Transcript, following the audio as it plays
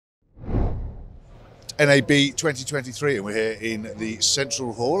NAB 2023, and we're here in the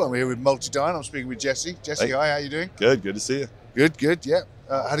Central Hall. I'm here with MultiDyne. I'm speaking with Jesse. Jesse, hi, how you doing? Good to see you. Good, yeah.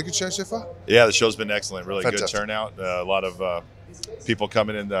 Had a good show so far? Yeah, the show's been excellent. Really Fantastic. Good turnout. A lot of people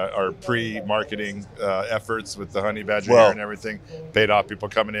coming in our pre-marketing efforts with the HoneyBadger here and everything paid off. People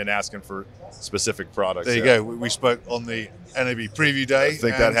coming in asking for specific products. There you go. We spoke on the NAB preview day. I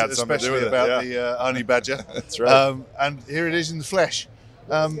think that had something to do with it. About the HoneyBadger. That's right. And here it is in the flesh.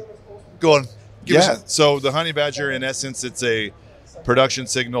 Go on. So the HoneyBadger, in essence, it's a production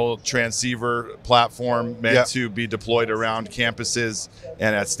signal transceiver platform meant to be deployed around campuses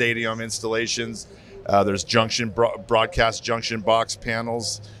and at stadium installations. There's broadcast junction box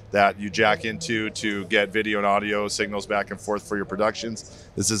panels that you jack into to get video and audio signals back and forth for your productions.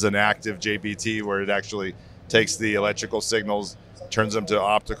 This is an active JBT where it actually takes the electrical signals, turns them to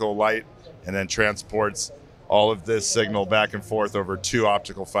optical light, and then transports all of this signal back and forth over 2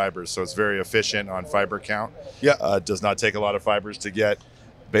 optical fibers. So it's very efficient on fiber count. Yeah. It does not take a lot of fibers to get.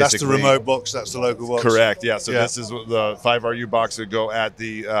 Basically, that's the remote box, that's the local box. Correct, yeah. So this is the 5RU box would go at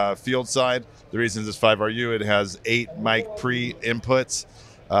the field side. The reason it's 5RU, it has 8 mic pre-inputs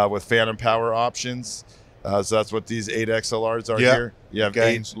with phantom power options. So that's what these 8 XLRs are here. You have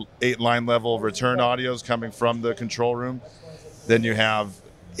 8 line level return audios coming from the control room. Then you have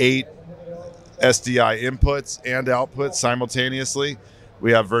 8 SDI inputs and outputs simultaneously.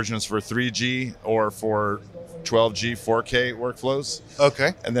 We have versions for 3G or for 12G 4K workflows.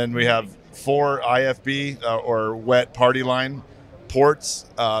 Okay. And then we have 4 IFB or wet party line ports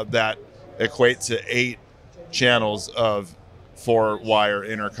that equate to 8 channels of 4-wire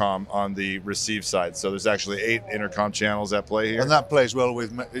intercom on the receive side. So there's actually 8 intercom channels at play here. And that plays well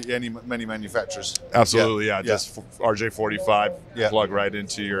with many manufacturers. Absolutely, yeah. Just RJ45, plug right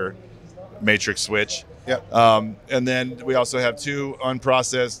into your matrix switch. And then we also have 2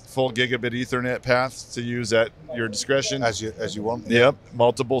 unprocessed full gigabit Ethernet paths to use at your discretion. As you want. Yep.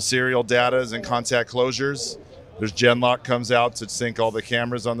 Multiple serial datas and contact closures. There's Genlock comes out to sync all the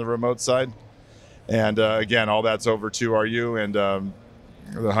cameras on the remote side. And again, all that's over 2RU, and the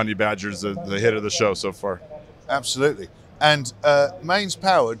HoneyBadger's the hit of the show so far. Absolutely. And mains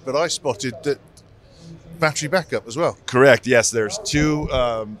powered, but I spotted that battery backup as well. Correct, yes. There's 2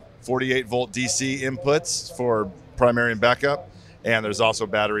 48-volt DC inputs for primary and backup, and there's also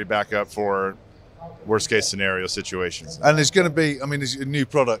battery backup for worst-case scenario situations. And there's going to be, I mean, there's a new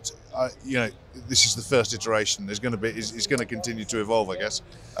product. This is the first iteration. There's going to be, it's going to continue to evolve, I guess.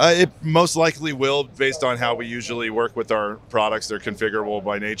 It most likely will, based on how we usually work with our products. They're configurable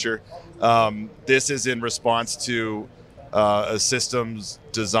by nature. This is in response to a systems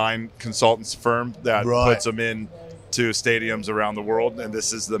design consultants firm that puts them in to stadiums around the world, and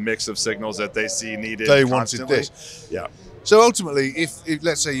this is the mix of signals that they see needed. They constantly. wanted this. Yeah. So ultimately, if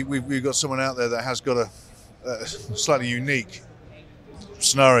let's say we've got someone out there that has got a slightly unique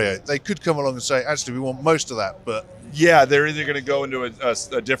scenario, they could come along and say, actually, we want most of that, but yeah, they're either going to go into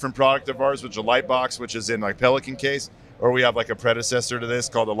a different product of ours, which is a light box, which is in like Pelican case, or we have like a predecessor to this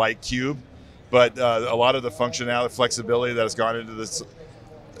called a light cube. But a lot of the functionality, flexibility that has gone into this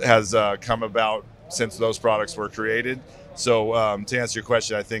has come about since those products were created. So to answer your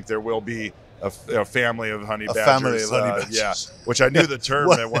question, I think there will be a family of HoneyBadgers. A family of HoneyBadgers. Yeah, which I knew the term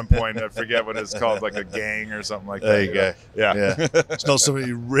at one point. I forget what it's called, like a gang or something like that. There you go. Yeah. It's not something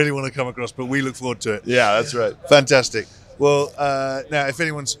you really want to come across, but we look forward to it. Yeah, that's right. Fantastic. Well, now, if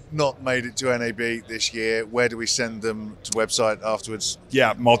anyone's not made it to NAB this year, where do we send them to website afterwards?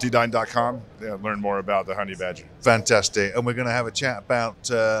 Yeah, multidyne.com. Yeah, learn more about the HoneyBadger. Fantastic. And we're going to have a chat about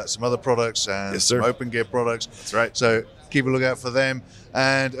some other products and some open gear products. That's right. So keep a lookout for them.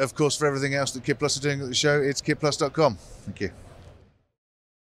 And, of course, for everything else that Kit Plus are doing at the show, it's kitplus.com. Thank you.